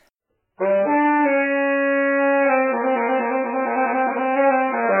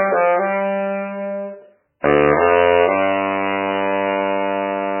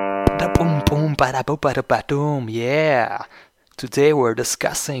Ba-da-ba-ba-da-ba-doom, yeah! Today we're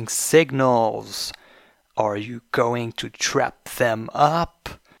discussing signals. Are you going to trap them up?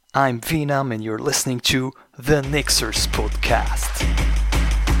 I'm Venom and you're listening to the Nixers Podcast.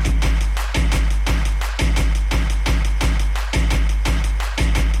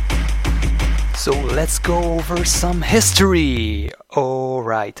 So let's go over some history.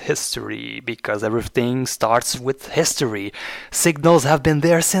 Alright, history, because everything starts with history. Signals have been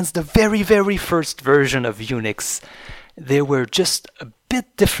there since the very first version of Unix. They were just a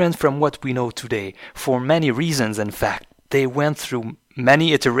bit different from what we know today, for many reasons in fact. They went through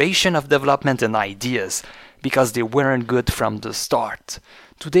many iterations of development and ideas, because they weren't good from the start.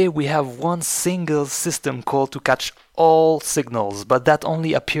 Today we have one single system call to catch all signals, but that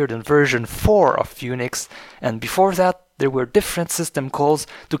only appeared in version 4 of Unix, and before that there were different system calls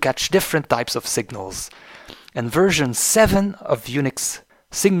to catch different types of signals. And version 7 of Unix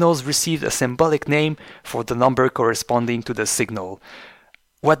Signals received a symbolic name for the number corresponding to the signal.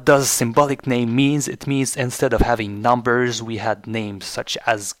 What does symbolic name means? It means instead of having numbers, we had names such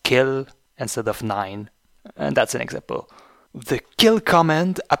as kill instead of 9. And that's an example. The kill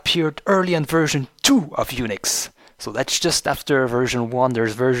command appeared early in version 2 of Unix. So that's just after version 1,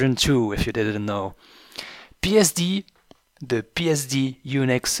 there's version 2 if you didn't know. The BSD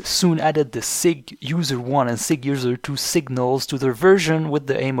Unix soon added the SIG user 1 and SIG user 2 signals to their version with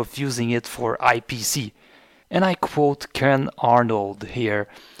the aim of using it for IPC. And I quote Ken Arnold here.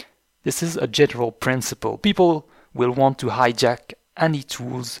 This is a general principle. People will want to hijack any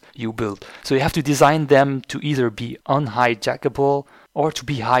tools you build. So you have to design them to either be unhijackable or to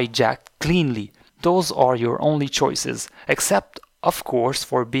be hijacked cleanly. Those are your only choices, except, of course,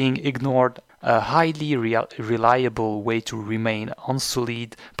 for being ignored, a highly reliable way to remain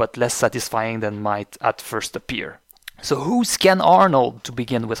unsullied but less satisfying than might at first appear. So who's Ken Arnold to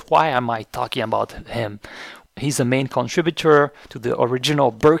begin with? Why am I talking about him? He's a main contributor to the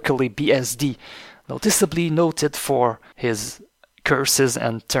original Berkeley BSD, noticeably noted for his curses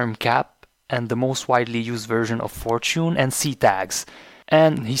and term cap, and the most widely used version of Fortune and C tags.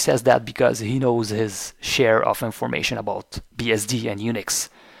 And he says that because he knows his share of information about BSD and Unix.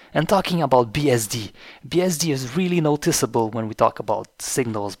 And talking about BSD is really noticeable when we talk about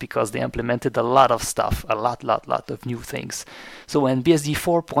signals because they implemented a lot of stuff, a lot of new things. So in BSD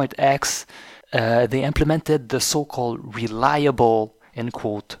 4.x, they implemented the so-called reliable in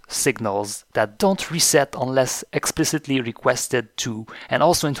quote signals that don't reset unless explicitly requested to, and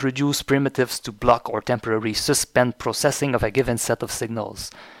also introduce primitives to block or temporarily suspend processing of a given set of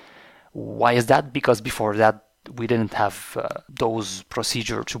signals. Why is that? Because before that we didn't have those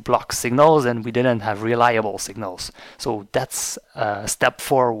procedures to block signals and we didn't have reliable signals. So that's a step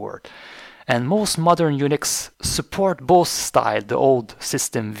forward. And most modern Unix support both styles, the old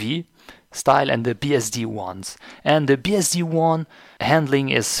System V style and the BSD ones. And the BSD one handling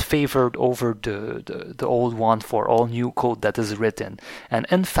is favored over the old one for all new code that is written. And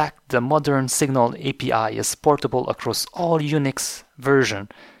in fact, the modern Signal API is portable across all Unix version.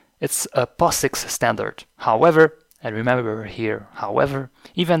 It's a POSIX standard. However, and remember here,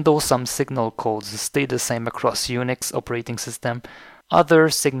 even though some signal codes stay the same across Unix operating system, other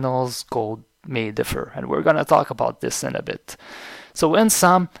signals code may differ. And we're gonna talk about this in a bit. So in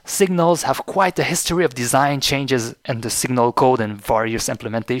sum, signals have quite a history of design changes in the signal code and various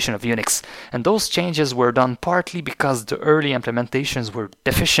implementation of Unix. And those changes were done partly because the early implementations were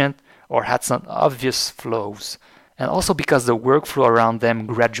deficient or had some obvious flaws, and also because the workflow around them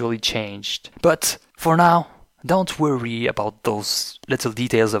gradually changed. But for now, don't worry about those little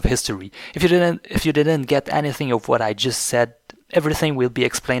details of history. If you didn't get anything of what I just said, everything will be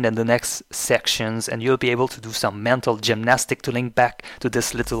explained in the next sections and you'll be able to do some mental gymnastic to link back to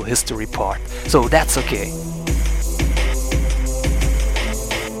this little history part. So that's okay.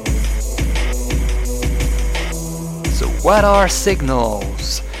 So what are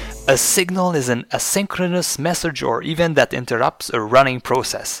signals? A signal is an asynchronous message or event that interrupts a running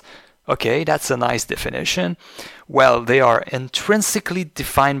process. Okay, that's a nice definition. Well, they are intrinsically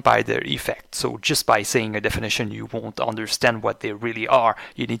defined by their effect. So just by saying a definition, you won't understand what they really are.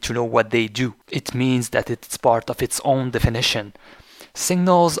 You need to know what they do. It means that it's part of its own definition.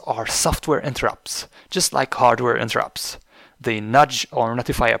 Signals are software interrupts, just like hardware interrupts. They nudge or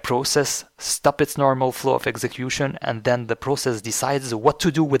notify a process, stop its normal flow of execution, and then the process decides what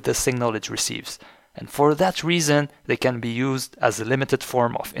to do with the signal it receives. And for that reason, they can be used as a limited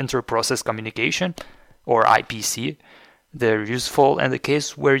form of inter-process communication, or IPC. They're useful in the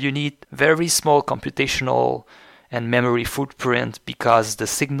case where you need very small computational and memory footprint because the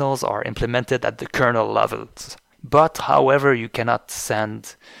signals are implemented at the kernel levels. But however, you cannot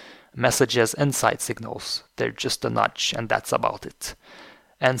send messages inside signals. They're just a nudge, and that's about it.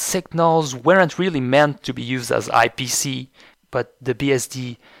 And signals weren't really meant to be used as IPC, but the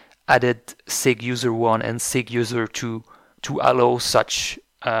BSD added SIG user 1 and SIG user 2 to allow such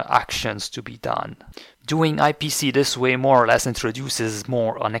actions to be done. Doing IPC this way more or less introduces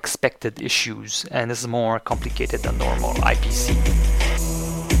more unexpected issues and is more complicated than normal IPC.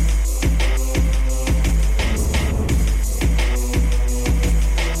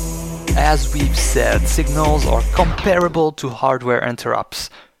 As we've said, signals are comparable to hardware interrupts,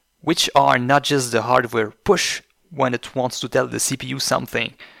 which are nudges the hardware push when it wants to tell the CPU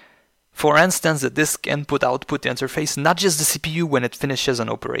something. For instance, the disk input-output interface nudges the CPU when it finishes an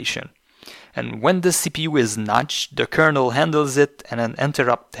operation. And when the CPU is nudged, the kernel handles it and an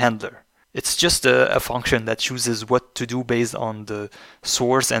interrupt handler. It's just a function that chooses what to do based on the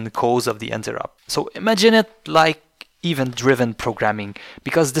source and cause of the interrupt. So imagine it like event-driven programming,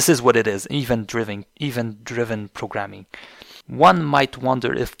 because this is what it is, event-driven programming. One might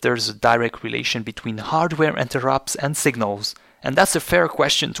wonder if there's a direct relation between hardware interrupts and signals, and that's a fair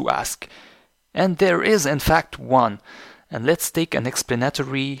question to ask. And there is in fact one. And let's take an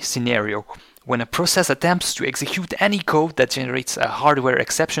explanatory scenario. When a process attempts to execute any code that generates a hardware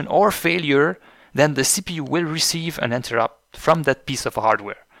exception or failure, then the CPU will receive an interrupt from that piece of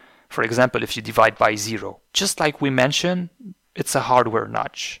hardware. For example, if you divide by 0. Just like we mentioned, it's a hardware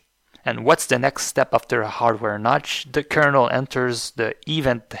nudge. And what's the next step after a hardware nudge? The kernel enters the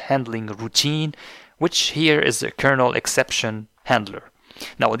event handling routine, which here is the kernel exception handler.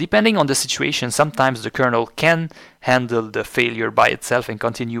 Now, depending on the situation, sometimes the kernel can handle the failure by itself and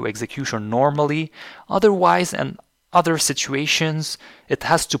continue execution normally. Otherwise, in other situations, it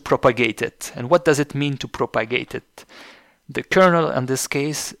has to propagate it. And what does it mean to propagate it? The kernel, in this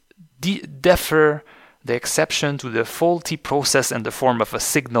case, defer the exception to the faulty process in the form of a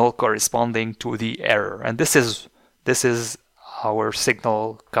signal corresponding to the error. And this is our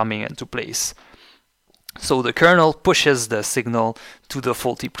signal coming into place. So the kernel pushes the signal to the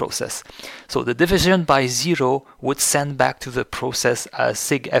faulty process. So the division by 0 would send back to the process a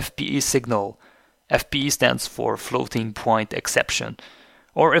SIG FPE signal. FPE stands for floating point exception.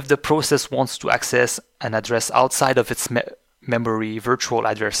 Or if the process wants to access an address outside of its memory virtual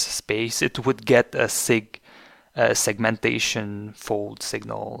address space, it would get a SIG segmentation fold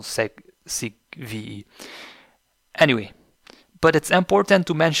signal, SIG VE. Anyway, but it's important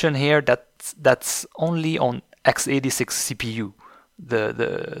to mention here that that's only on x86 CPU,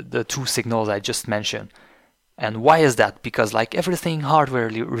 the two signals I just mentioned. And why is that? Because like everything hardware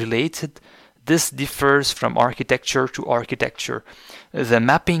related, this differs from architecture to architecture. The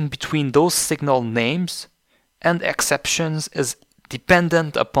mapping between those signal names and exceptions is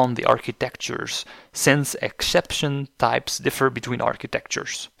dependent upon the architectures, since exception types differ between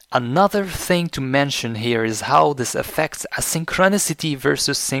architectures. Another thing to mention here is how this affects asynchronicity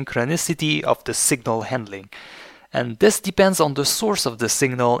versus synchronicity of the signal handling. And this depends on the source of the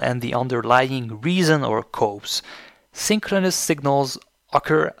signal and the underlying reason or cause. Synchronous signals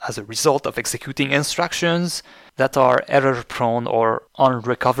occur as a result of executing instructions that are error-prone or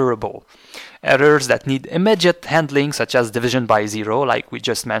unrecoverable. Errors that need immediate handling, such as division by 0, like we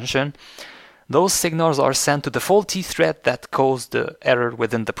just mentioned. Those signals are sent to the faulty thread that caused the error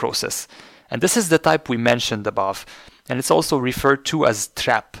within the process. And this is the type we mentioned above. And it's also referred to as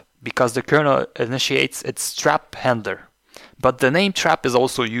trap, because the kernel initiates its trap handler. But the name trap is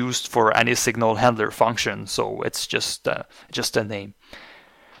also used for any signal handler function, so it's just a name.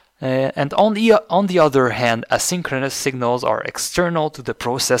 And on the other hand, asynchronous signals are external to the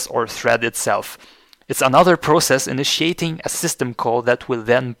process or thread itself. It's another process initiating a system call that will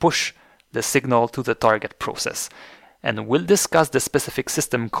then push the signal to the target process. And we'll discuss the specific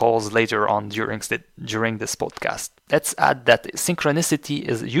system calls later on during this podcast. Let's add that synchronicity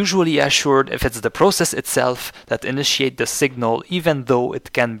is usually assured if it's the process itself that initiates the signal, even though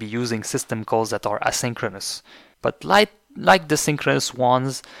it can be using system calls that are asynchronous. But like the synchronous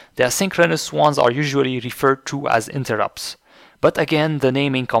ones, the asynchronous ones are usually referred to as interrupts. But again, the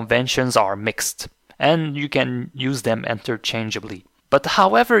naming conventions are mixed, and you can use them interchangeably. But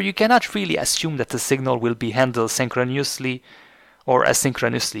however, you cannot really assume that the signal will be handled synchronously or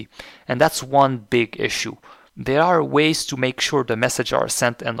asynchronously, and that's one big issue. There are ways to make sure the messages are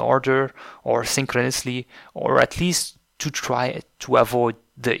sent in order or synchronously, or at least to try to avoid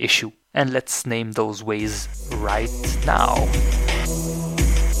the issue. And let's name those ways right now.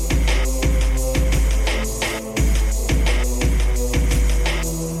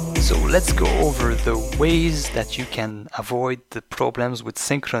 So let's go over the ways that you can avoid the problems with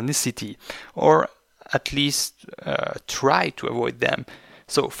synchronicity, or at least try to avoid them.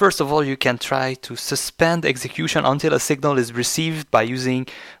 So first of all, you can try to suspend execution until a signal is received by using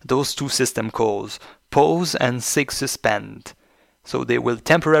those two system calls, pause and sig suspend. So they will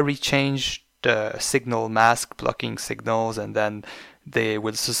temporarily change the signal mask, blocking signals, and then they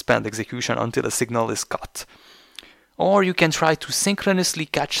will suspend execution until a signal is cut. Or you can try to synchronously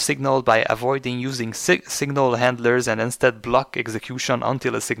catch signal by avoiding using signal handlers and instead block execution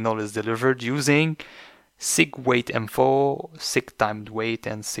until a signal is delivered using sig wait info, sig timed wait,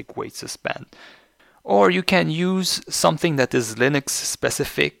 and sig wait suspend. Or you can use something that is Linux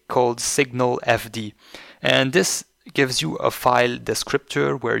specific called signal FD. And this gives you a file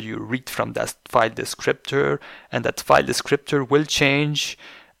descriptor where you read from that file descriptor, and that file descriptor will change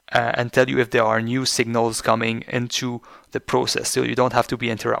and tell you if there are new signals coming into the process, so you don't have to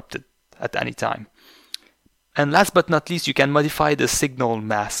be interrupted at any time. And last but not least, you can modify the signal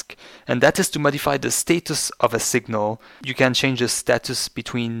mask, and that is to modify the status of a signal. You can change the status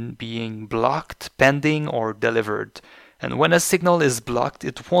between being blocked, pending, or delivered. And when a signal is blocked,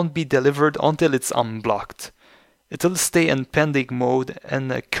 it won't be delivered until it's unblocked. It'll stay in pending mode in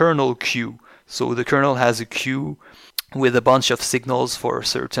a kernel queue. So the kernel has a queue with a bunch of signals for a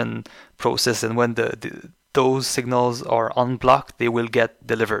certain process, and when those signals are unblocked, they will get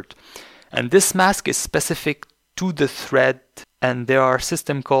delivered. And this mask is specific to the thread, and there are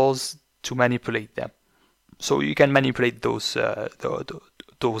system calls to manipulate them. So you can manipulate those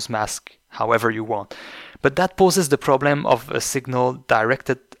masks however you want. But that poses the problem of a signal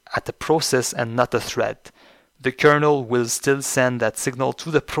directed at a process and not a thread. The kernel will still send that signal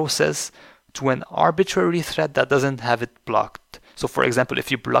to the process to an arbitrary thread that doesn't have it blocked. So for example,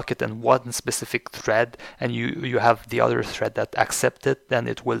 if you block it in one specific thread and you have the other thread that accepts it, then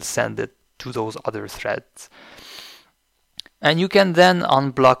it will send it to those other threads. And you can then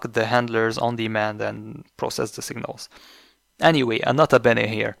unblock the handlers on demand and process the signals. Anyway, a nota bene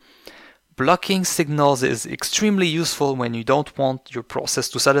here. Blocking signals is extremely useful when you don't want your process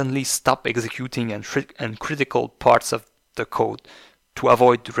to suddenly stop executing and critical parts of the code to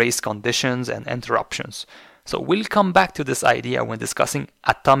avoid race conditions and interruptions. So we'll come back to this idea when discussing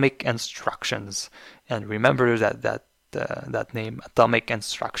atomic instructions. And remember that name, atomic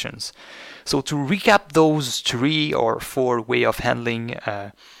instructions. So to recap those 3 or 4 way of handling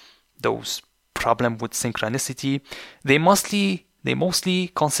those problem with synchronicity, they mostly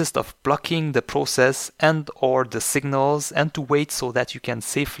consist of blocking the process and or the signals, and to wait so that you can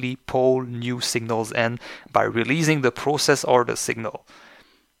safely pull new signals in by releasing the process or the signal.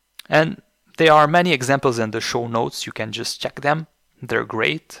 And there are many examples in the show notes, you can just check them, they're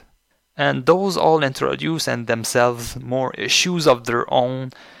great. And those all introduce and themselves more issues of their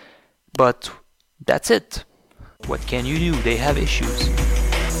own, but that's it. What can you do? They have issues.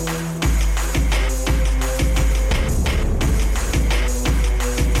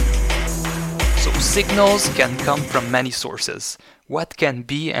 Signals can come from many sources. What can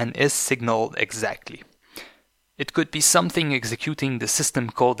be and is signal exactly? It could be something executing the system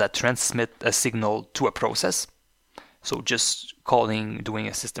code that transmits a signal to a process. So just doing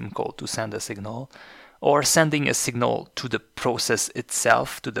a system call to send a signal, or sending a signal to the process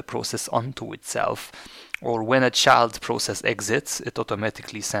itself, to the process onto itself, or when a child process exits, it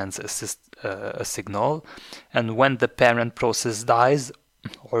automatically sends a signal, and when the parent process dies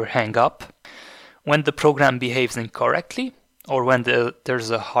or hang up, when the program behaves incorrectly, or when there's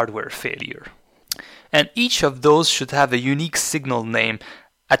a hardware failure. And each of those should have a unique signal name,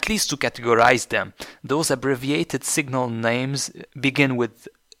 at least to categorize them. Those abbreviated signal names begin with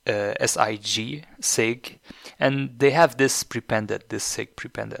SIG, and they have this SIG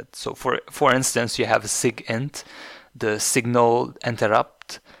prepended. So for instance, you have SIGINT, the signal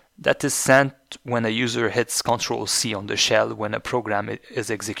interrupt, that is sent when a user hits Ctrl-C on the shell when a program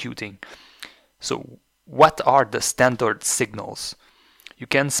is executing. So what are the standard signals? You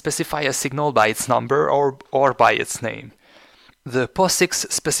can specify a signal by its number or by its name. The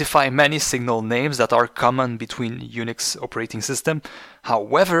POSIX specify many signal names that are common between Unix operating systems.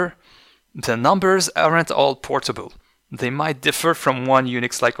 However, the numbers aren't all portable. They might differ from one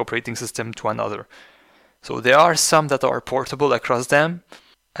Unix-like operating system to another. So there are some that are portable across them,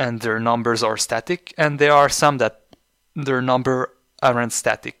 and their numbers are static, and there are some that their number aren't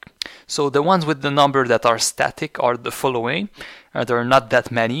static. So the ones with the number that are static are the following. There are not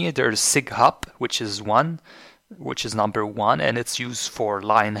that many. There's SIGHOP, which is number 1, and it's used for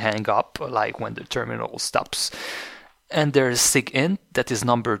line hang up, like when the terminal stops. And there's SIGINT, that is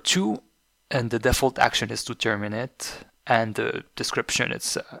number 2, and the default action is to terminate. And the description,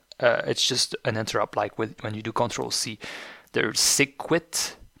 it's just an interrupt, like when you do Ctrl-C. There's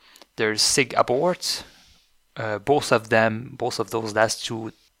SIGQUIT, there's SIGABORT, both of those last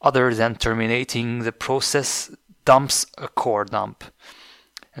two, other than terminating the process, dumps a core dump.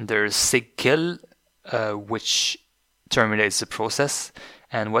 And there's sigkill, which terminates the process.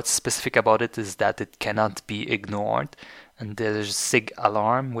 And what's specific about it is that it cannot be ignored. And there's sig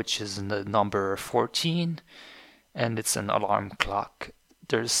alarm, which is the number 14, and it's an alarm clock.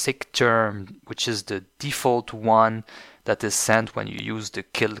 There's sig term, which is the default one that is sent when you use the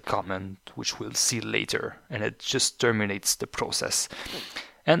kill command, which we'll see later, and it just terminates the process.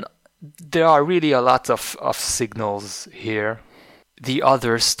 And there are really a lot of signals here. The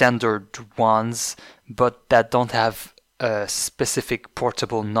other standard ones, but that don't have specific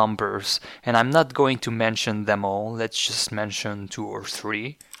portable numbers, and I'm not going to mention them all. Let's just mention 2 or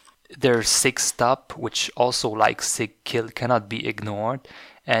 3. There's sig stop, which also, like sig kill, cannot be ignored,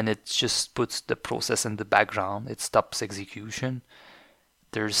 and it just puts the process in the background. It stops execution.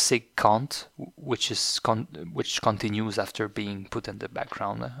 There's sig count, which continues after being put in the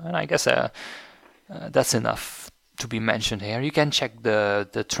background, and I guess that's enough to be mentioned here. You can check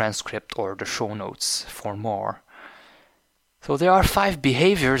the transcript or the show notes for more. So there are 5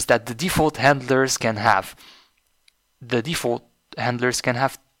 behaviors that the default handlers can have. The default handlers can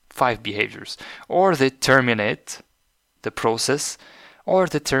have 5 behaviors. Or they terminate the process, or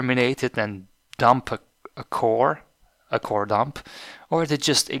they terminate it and dump a core dump, or they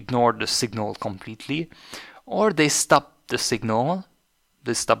just ignore the signal completely, or they stop the signal,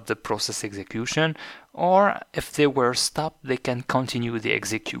 they stop the process execution, or if they were stopped, they can continue the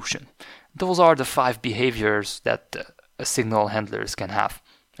execution. Those are the 5 behaviors that signal handlers can have,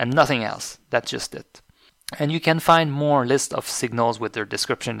 and nothing else. That's just it. And you can find more list of signals with their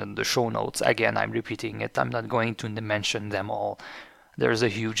description in the show notes. Again, I'm repeating it. I'm not going to mention them all. There's a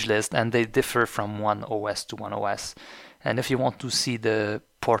huge list, and they differ from one OS to one OS. And if you want to see the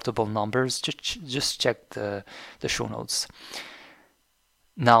portable numbers, just check the show notes.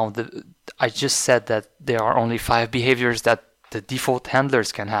 Now, I just said that there are only 5 behaviors that the default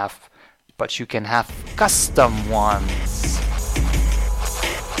handlers can have, but you can have custom ones.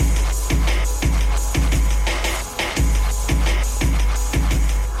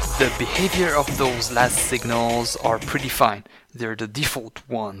 The behavior of those last signals are pretty fine. They're the default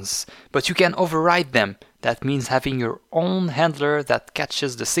ones, but you can override them. That means having your own handler that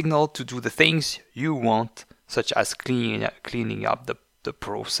catches the signal to do the things you want, such as cleaning up the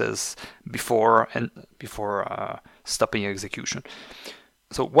process before stopping execution.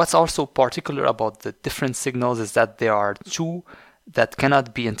 So what's also particular about the different signals is that there are 2 that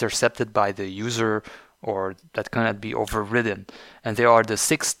cannot be intercepted by the user or that cannot be overridden, and they are the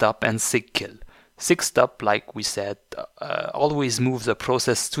sig stop and sig kill. Sig stop, like we said, always moves the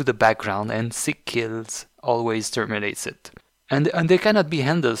process to the background, and sig kills always terminates it. And they cannot be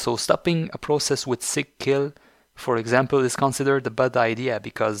handled, so stopping a process with sig kill, for example, is considered a bad idea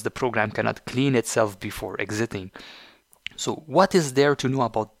because the program cannot clean itself before exiting. So what is there to know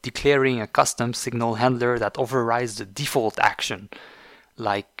about declaring a custom signal handler that overrides the default action?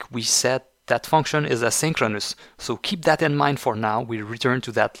 Like we said, that function is asynchronous, so keep that in mind for now. We'll return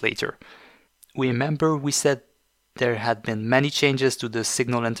to that later. Remember we said there had been many changes to the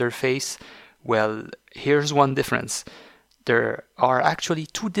signal interface? Well, here's one difference. There are actually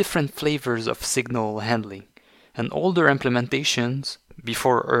 2 different flavors of signal handling. In older implementations,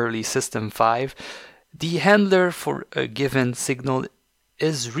 before early System 5, the handler for a given signal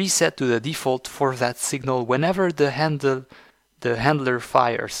is reset to the default for that signal whenever the handler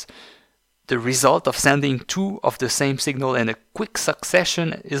fires. The result of sending 2 of the same signal in a quick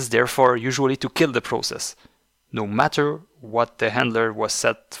succession is therefore usually to kill the process, no matter what the handler was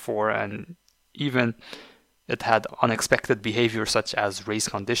set for, and even it had unexpected behavior such as race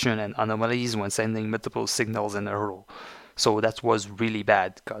condition and anomalies when sending multiple signals in a row. So that was really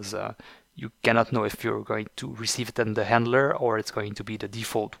bad because you cannot know if you're going to receive it in the handler or it's going to be the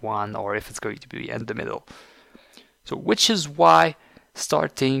default one or if it's going to be in the middle. So which is why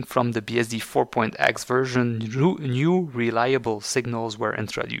starting from the BSD 4.x version, new reliable signals were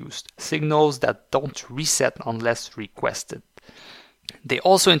introduced. Signals that don't reset unless requested. They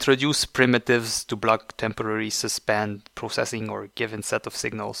also introduce primitives to block temporary suspend processing or a given set of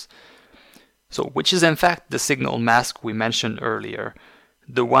signals. So, which is in fact the signal mask we mentioned earlier,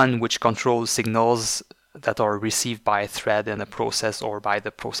 the one which controls signals that are received by a thread in a process or by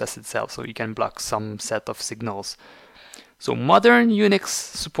the process itself. So you can block some set of signals. So modern Unix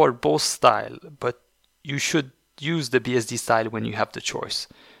support both style, but you should use the BSD style when you have the choice.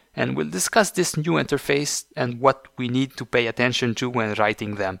 And we'll discuss this new interface and what we need to pay attention to when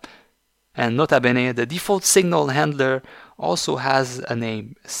writing them. And nota bene, the default signal handler also has a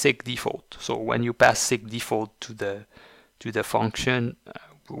name, sig default. So when you pass sig default to the function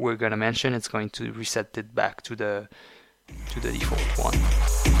we're going to mention, it's going to reset it back to the default one.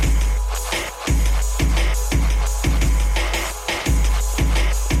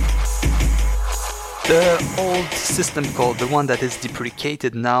 The old system call, the one that is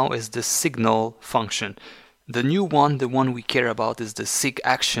deprecated now, is the signal function. The new one, the one we care about, is the sig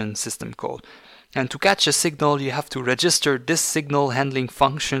action system call. And to catch a signal, you have to register this signal handling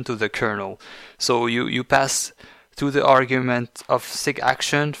function to the kernel. So you pass to the argument of sig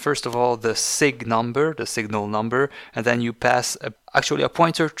action, first of all, the sig number, the signal number, and then you pass actually a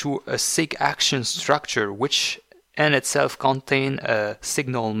pointer to a sig action structure, which in itself contain a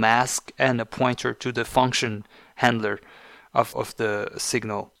signal mask and a pointer to the function handler of the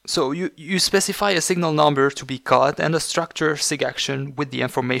signal. So you specify a signal number to be caught and a structure sig action with the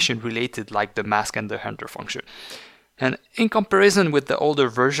information related, like the mask and the handler function. And in comparison with the older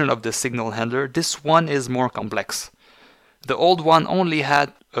version of the signal handler, this one is more complex. The old one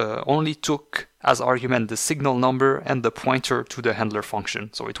only took as argument the signal number and the pointer to the handler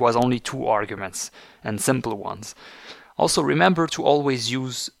function. So it was only 2 arguments and simple ones. Also remember to always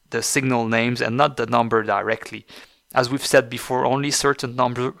use the signal names and not the number directly. As we've said before, only certain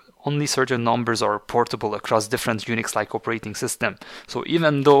numbers are portable across different Unix-like operating systems. So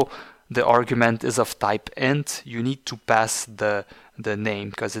even though the argument is of type int, you need to pass the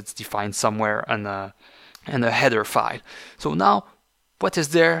name because it's defined somewhere in a header file. So now, what is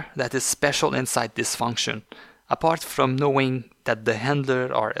there that is special inside this function? Apart from knowing that the handler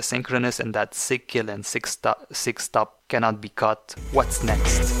are asynchronous and that sig kill and sig stop cannot be cut, what's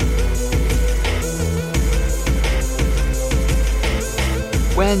next?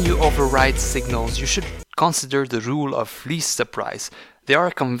 When you override signals, you should consider the rule of least surprise. They are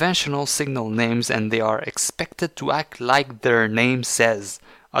conventional signal names and they are expected to act like their name says.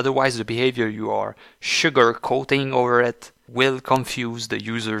 Otherwise, the behavior you are sugar-coating over it will confuse the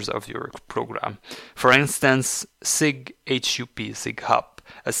users of your program. For instance, sig HUP, sig hop,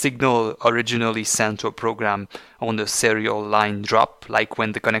 a signal originally sent to a program on the serial line drop, like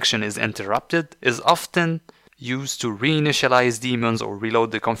when the connection is interrupted, is often used to reinitialize daemons or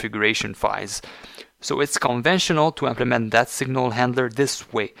reload the configuration files. So it's conventional to implement that signal handler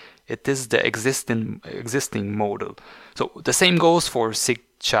this way. It is the existing model. So the same goes for sig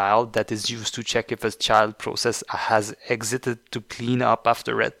child, that is used to check if a child process has exited to clean up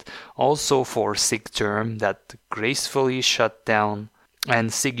after it. Also for sig term, that gracefully shut down,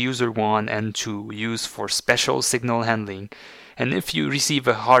 and sig user 1 and 2 used for special signal handling. And if you receive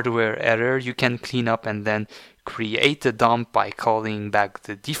a hardware error, you can clean up and then create a dump by calling back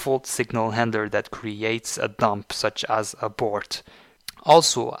the default signal handler that creates a dump, such as abort.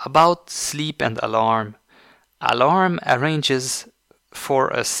 Also, about sleep and alarm. Alarm arranges for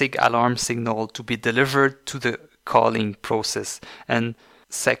a sig alarm signal to be delivered to the calling process in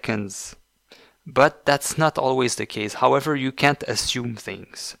seconds. But that's not always the case. However, you can't assume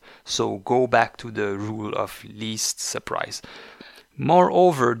things. So go back to the rule of least surprise.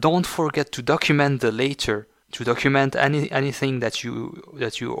 Moreover, don't forget to document the later, to document anything that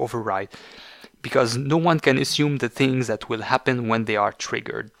you override, because no one can assume the things that will happen when they are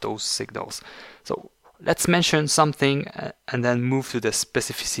triggered, those signals. So let's mention something and then move to the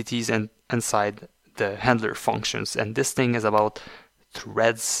specificities and inside the handler functions. And this thing is about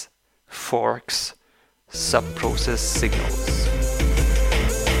threads, forks, subprocess signals.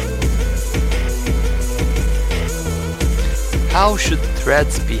 How should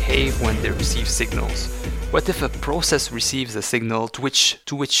threads behave when they receive signals? What if a process receives a signal, to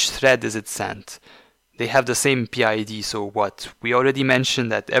which thread is it sent? They have the same PID, so what? We already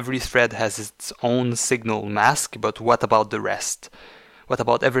mentioned that every thread has its own signal mask, but what about the rest? What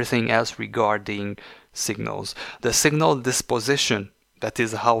about everything else regarding signals? The signal disposition, that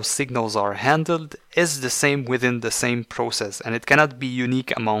is how signals are handled, is the same within the same process, and it cannot be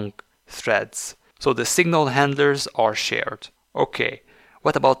unique among threads. So the signal handlers are shared. Okay,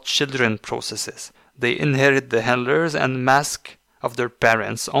 what about children processes? They inherit the handlers and mask of their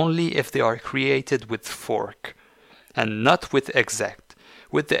parents only if they are created with fork, and not with exec.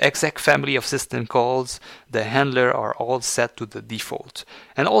 With the exec family of system calls, the handler are all set to the default.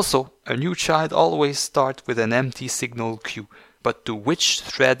 And also, a new child always starts with an empty signal queue. But to which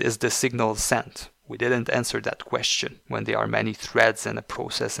thread is the signal sent? We didn't answer that question. When there are many threads in a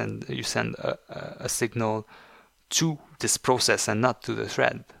process and you send a signal to this process and not to the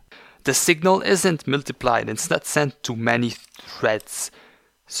thread. The signal isn't multiplied, it's not sent to many threads.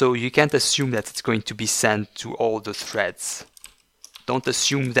 So you can't assume that it's going to be sent to all the threads. Don't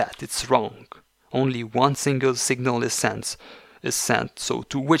assume that, it's wrong. only one single signal is sent. So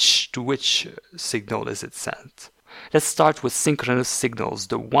to which signal is it sent? Let's start with synchronous signals,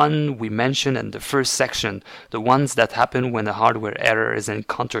 the one we mentioned in the first section, the ones that happen when a hardware error is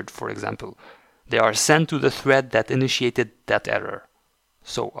encountered, for example. They are sent to the thread that initiated that error.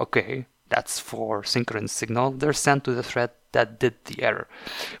 So, okay, that's for synchronous signal. They're sent to the thread that did the error.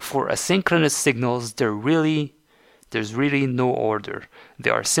 For asynchronous signals, there's really no order. They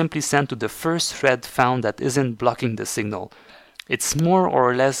are simply sent to the first thread found that isn't blocking the signal. It's more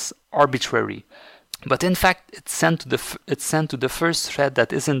or less arbitrary. But in fact, it's sent to the first thread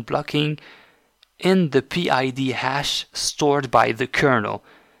that isn't blocking in the PID hash stored by the kernel.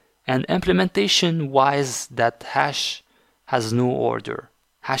 And implementation-wise, that hash has no order.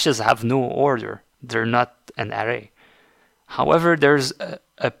 Hashes have no order. They're not an array. However, there's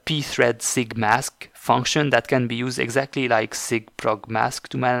a pthread sigmask function that can be used exactly like sigprogmask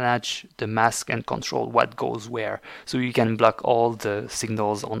to manage the mask and control what goes where. So you can block all the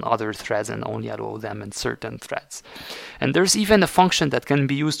signals on other threads and only allow them in certain threads. And there's even a function that can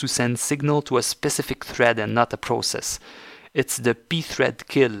be used to send signal to a specific thread and not a process. It's the pthread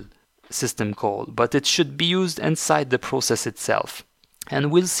kill system call, but it should be used inside the process itself.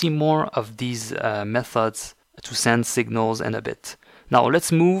 And we'll see more of these methods to send signals in a bit. Now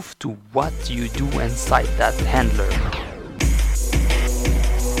let's move to what you do inside that handler.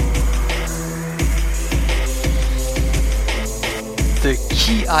 The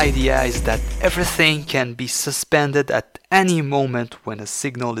key idea is that everything can be suspended at any moment when a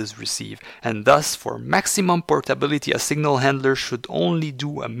signal is received, and thus for maximum portability a signal handler should only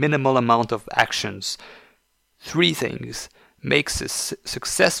do a minimal amount of actions. 3 things makes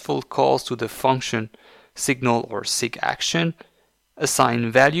successful calls to the function signal or sig action,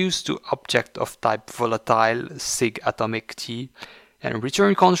 assign values to object of type volatile sig atomic t, and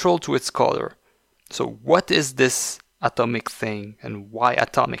return control to its caller. So what is this atomic thing and why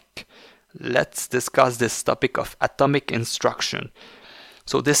atomic? Let's discuss this topic of atomic instruction.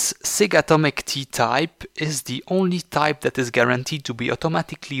 So this sig atomic t type is the only type that is guaranteed to be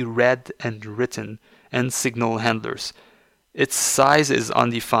automatically read and written in signal handlers. Its size is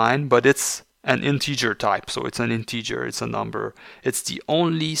undefined, but it's an integer type, so it's an integer, it's a number. It's the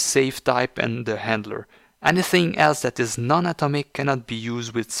only safe type in the handler. Anything else that is non-atomic cannot be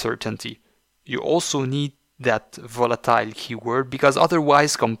used with certainty. You also need that volatile keyword because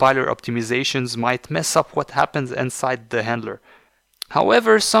otherwise compiler optimizations might mess up what happens inside the handler.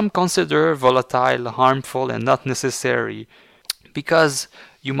 However, some consider volatile harmful and not necessary because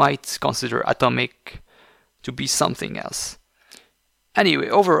you might consider atomic to be something else. Anyway,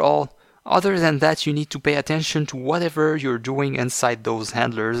 overall, other than that, you need to pay attention to whatever you're doing inside those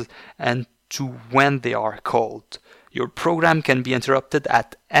handlers and to when they are called. Your program can be interrupted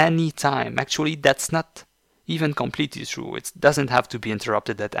at any time. Actually, that's not even completely true. It doesn't have to be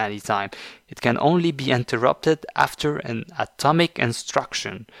interrupted at any time. It can only be interrupted after an atomic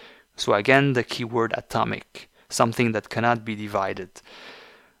instruction. So again, the keyword atomic, something that cannot be divided.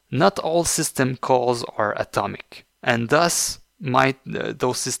 Not all system calls are atomic, and thus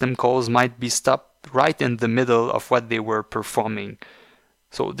those system calls might be stopped right in the middle of what they were performing.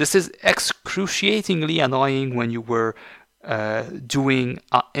 So this is excruciatingly annoying when you were doing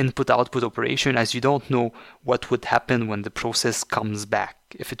input-output operation, as you don't know what would happen when the process comes back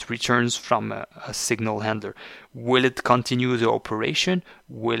if it returns from a signal handler. Will it continue the operation?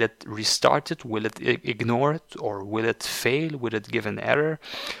 Will it restart it? Will it ignore it? Or will it fail? Will it give an error?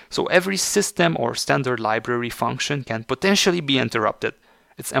 So every system or standard library function can potentially be interrupted.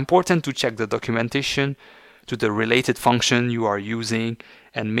 It's important to check the documentation to the related function you are using,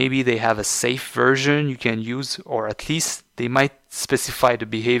 and maybe they have a safe version you can use, or at least they might specify the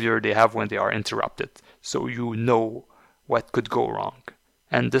behavior they have when they are interrupted, so you know what could go wrong.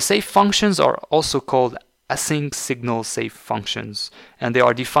 And the safe functions are also called async signal safe functions, and they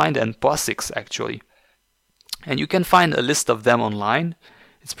are defined in POSIX actually. And you can find a list of them online.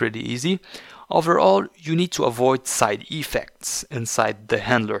 It's pretty easy. Overall, you need to avoid side effects inside the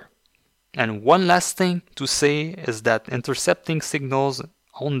handler. And one last thing to say is that intercepting signals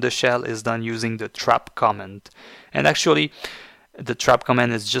on the shell is done using the trap command. And actually, the trap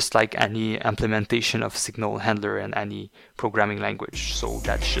command is just like any implementation of signal handler in any programming language. So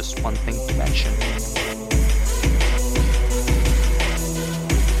that's just one thing to mention.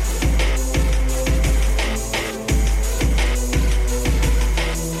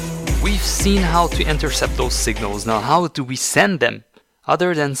 We've seen how to intercept those signals. Now, how do we send them?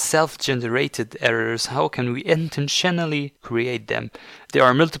 Other than self-generated errors, how can we intentionally create them? There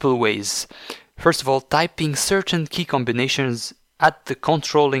are multiple ways. First of all, typing certain key combinations at the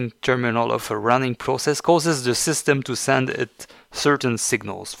controlling terminal of a running process causes the system to send it certain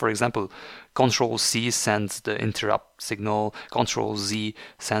signals. For example, Control C sends the interrupt signal, Control Z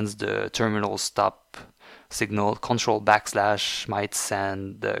sends the terminal stop signal, Control / might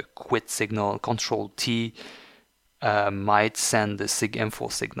send the quit signal, Control T might send the SIG-info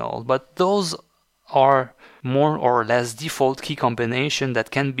signal. But those are more or less default key combination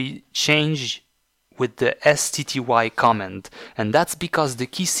that can be changed with the STTY command, and that's because the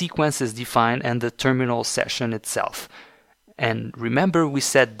key sequence is defined in the terminal session itself. And remember we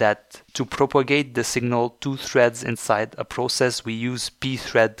said that to propagate the signal 2 threads inside a process we use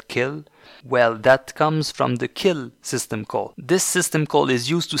pthread kill? Well, that comes from the kill system call. This system call is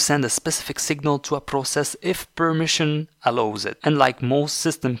used to send a specific signal to a process if permission allows it. And like most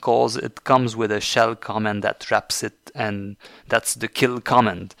system calls, it comes with a shell command that wraps it, and that's the kill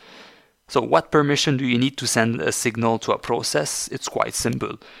command. So what permission do you need to send a signal to a process? It's quite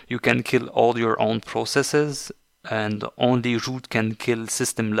simple. You can kill all your own processes, and only root can kill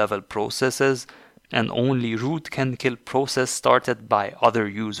system level processes, and only root can kill process started by other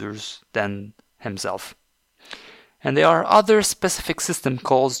users than himself. And there are other specific system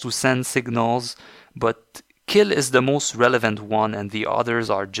calls to send signals, but kill is the most relevant one and the others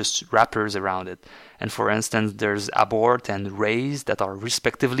are just wrappers around it. And for instance, there's abort and raise that are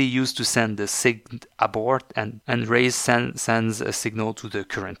respectively used to send the sig abort, and raise sends a signal to the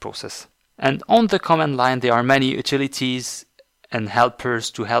current process. And on the command line there are many utilities and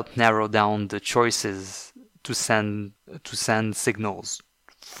helpers to help narrow down the choices to send signals.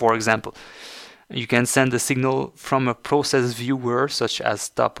 For example, you can send a signal from a process viewer such as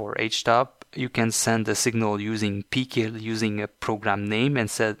stop or htop. You can send a signal using pkill using a program name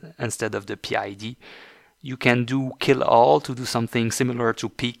instead of the PID. You can do kill all to do something similar to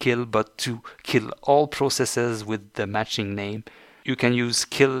pkill but to kill all processes with the matching name. You can use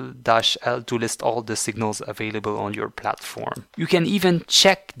kill-l to list all the signals available on your platform. You can even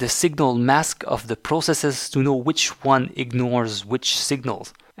check the signal mask of the processes to know which one ignores which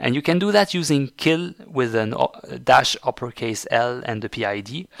signals. And you can do that using kill with an -L and the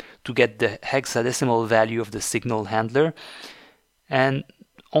PID to get the hexadecimal value of the signal handler. And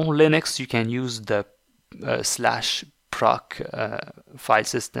on Linux you can use the /proc file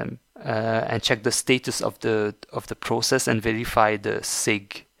system and check the status of the process and verify the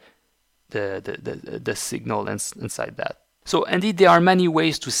sig, the signal inside that. So indeed there are many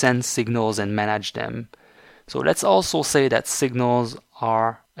ways to send signals and manage them. So let's also say that signals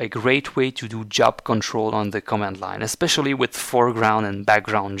are a great way to do job control on the command line, especially with foreground and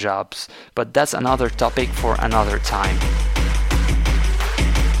background jobs. But that's another topic for another time.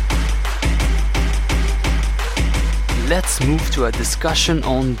 Let's move to a discussion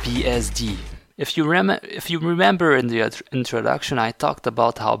on BSD. If you remember in the introduction, I talked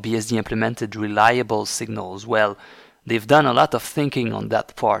about how BSD implemented reliable signals. Well, they've done a lot of thinking on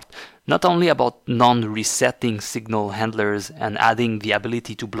that part, not only about non-resetting signal handlers and adding the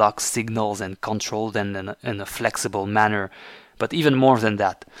ability to block signals and control them in a flexible manner, but even more than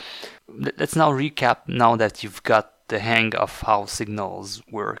that. Let's now recap now that you've got the hang of how signals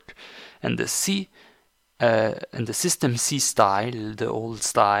work. And in the system C style, the old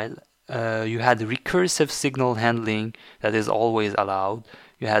style, you had recursive signal handling that is always allowed.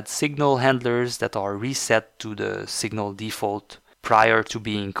 You had signal handlers that are reset to the signal default prior to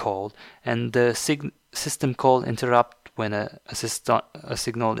being called, and the system call interrupt when a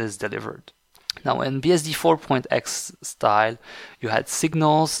signal is delivered. Now in BSD 4.x style, you had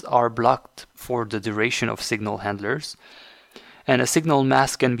signals are blocked for the duration of signal handlers. And a signal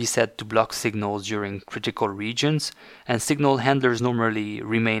mask can be set to block signals during critical regions, and signal handlers normally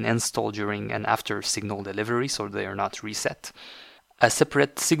remain installed during and after signal delivery, so they are not reset. A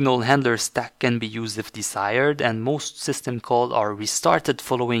separate signal handler stack can be used if desired, and most system calls are restarted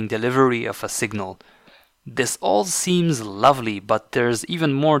following delivery of a signal. This all seems lovely, but there's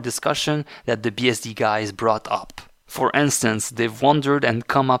even more discussion that the BSD guys brought up. For instance, they've wondered and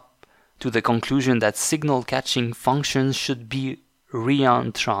come up to the conclusion that signal catching functions should be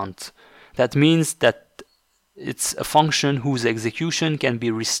reentrant. That means that it's a function whose execution can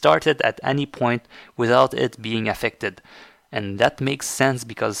be restarted at any point without it being affected. And that makes sense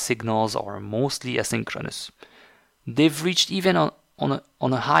because signals are mostly asynchronous. They've reached even on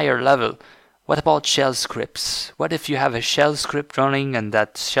a higher level. What about shell scripts? What if you have a shell script running and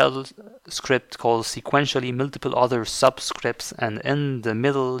that shell script calls sequentially multiple other subscripts and in the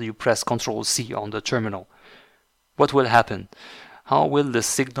middle you press Ctrl C on the terminal? What will happen? How will the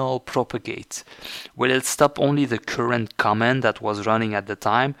signal propagate? Will it stop only the current command that was running at the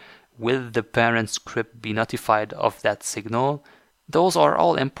time? Will the parent script be notified of that signal? Those are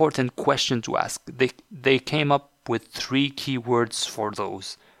all important questions to ask. They came up with 3 keywords for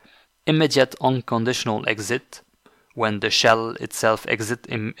those. Immediate unconditional exit, when the shell itself exits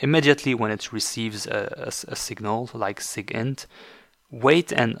immediately when it receives a signal like SIGINT.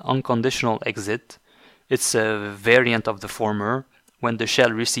 Wait and unconditional exit, it's a variant of the former. When the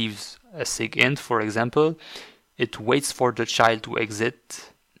shell receives a SIGINT, for example, it waits for the child to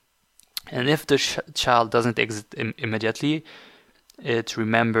exit, and if the child doesn't exit immediately, it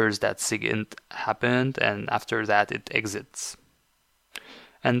remembers that SIGINT happened, and after that it exits.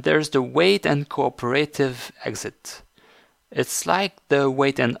 And there's the wait and cooperative exit. It's like the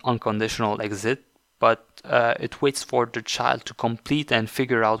wait and unconditional exit, but it waits for the child to complete and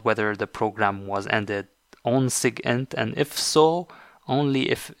figure out whether the program was ended on SIGINT, and if so, only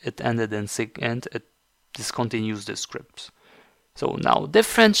if it ended in SIGINT, it discontinues the script. So now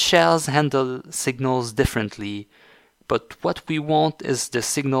different shells handle signals differently, but what we want is the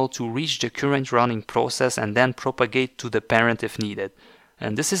signal to reach the current running process and then propagate to the parent if needed.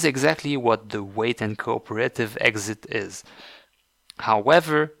 And this is exactly what the wait and cooperative exit is.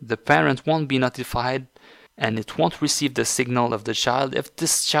 However, the parent won't be notified and it won't receive the signal of the child if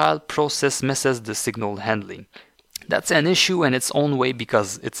this child process misses the signal handling. That's an issue in its own way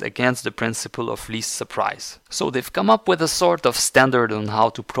because it's against the principle of least surprise. So they've come up with a sort of standard on how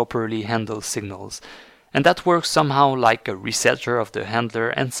to properly handle signals. And that works somehow like a resetter of the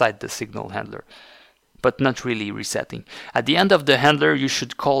handler inside the signal handler, but not really resetting. At the end of the handler, you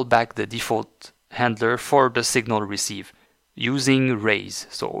should call back the default handler for the signal receive using raise.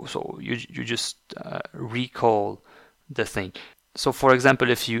 So you just recall the thing. So for example,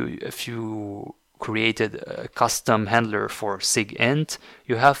 if you created a custom handler for SIGINT,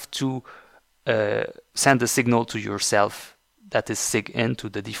 you have to send the signal to yourself that is SIGINT to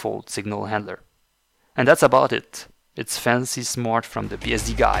the default signal handler. And that's about it. It's fancy smart from the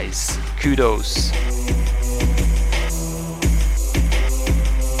BSD guys. Kudos.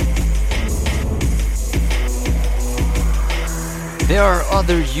 There are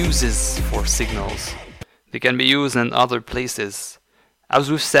other uses for signals. They can be used in other places.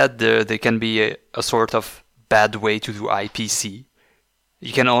 As we've said, they can be a sort of bad way to do IPC.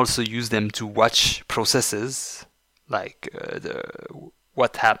 You can also use them to watch processes, like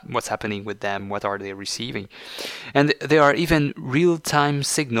what's happening with them, what are they receiving. And there are even real-time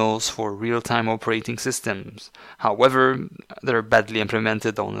signals for real-time operating systems. However, they're badly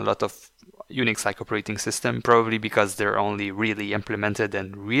implemented on a lot of Unix-like operating systems, probably because they're only really implemented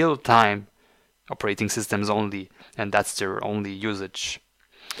in real-time operating systems only, and that's their only usage.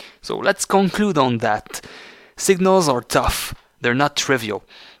 So let's conclude on that. Signals are tough, they're not trivial.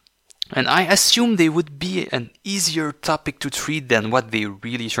 And I assume they would be an easier topic to treat than what they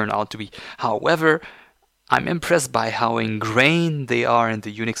really turn out to be. However, I'm impressed by how ingrained they are in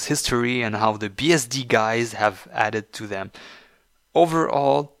the Unix history and how the BSD guys have added to them.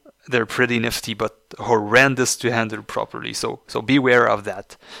 Overall, they're pretty nifty but horrendous to handle properly, so beware of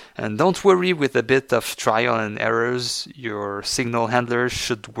that. And don't worry, with a bit of trial and errors, your signal handlers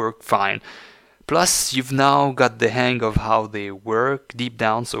should work fine. Plus, you've now got the hang of how they work deep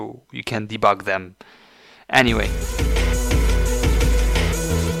down, so you can debug them. Anyway.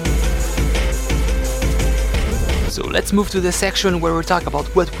 So let's move to the section where we talk about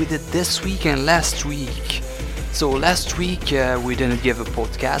what we did this week and last week. So last week we didn't give a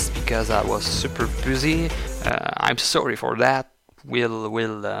podcast because I was super busy. I'm sorry for that.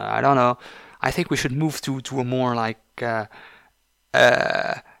 We'll I don't know. I think we should move to a more like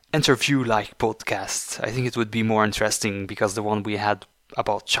interview-like podcast. I think it would be more interesting because the one we had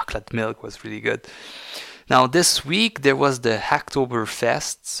about chocolate milk was really good. Now this week there was the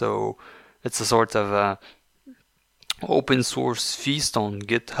Hacktoberfest, so it's a sort of open source feast on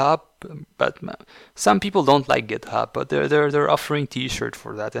GitHub. But some people don't like GitHub, but they're offering T-shirt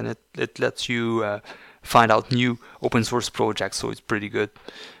for that, and it lets you find out new open source projects, so it's pretty good.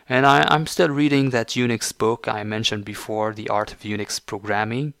 And I'm still reading that Unix book I mentioned before, The Art of Unix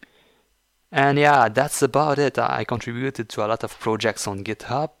Programming. And yeah, that's about it. I contributed to a lot of projects on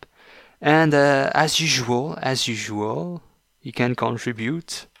GitHub. And as usual, you can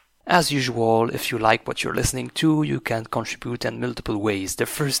contribute. As usual, if you like what you're listening to, you can contribute in multiple ways. The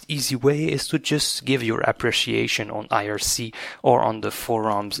first easy way is to just give your appreciation on IRC or on the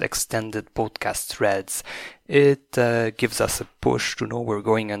forum's extended podcast threads. It gives us a push to know we're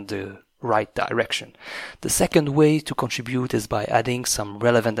going in the right direction. The second way to contribute is by adding some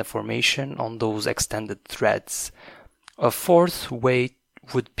relevant information on those extended threads. A fourth way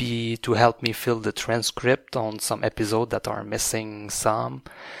would be to help me fill the transcript on some episodes that are missing some.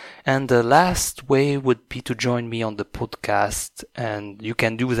 And the last way would be to join me on the podcast, and you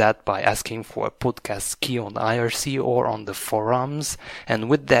can do that by asking for a podcast key on IRC or on the forums. And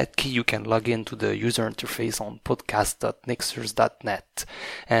with that key, you can log into the user interface on podcast.nixers.net.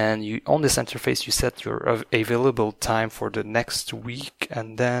 And on this interface, you set your available time for the next week,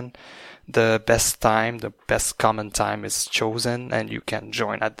 and then the best common time is chosen, and you can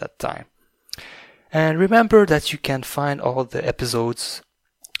join at that time. And remember that you can find all the episodes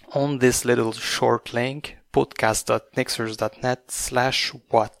on this little short link,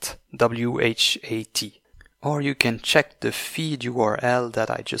 podcast.nixers.net/what, W-H-A-T. Or you can check the feed URL that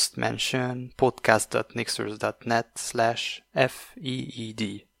I just mentioned,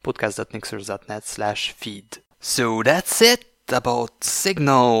 podcast.nixers.net/FEED, podcast.nixers.net/feed. So that's it about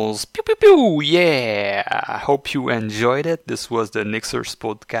signals. Pew pew pew, yeah! I hope you enjoyed it. This was the Nixers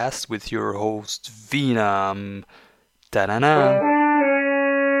podcast with your host, Venom. Ta-da-na!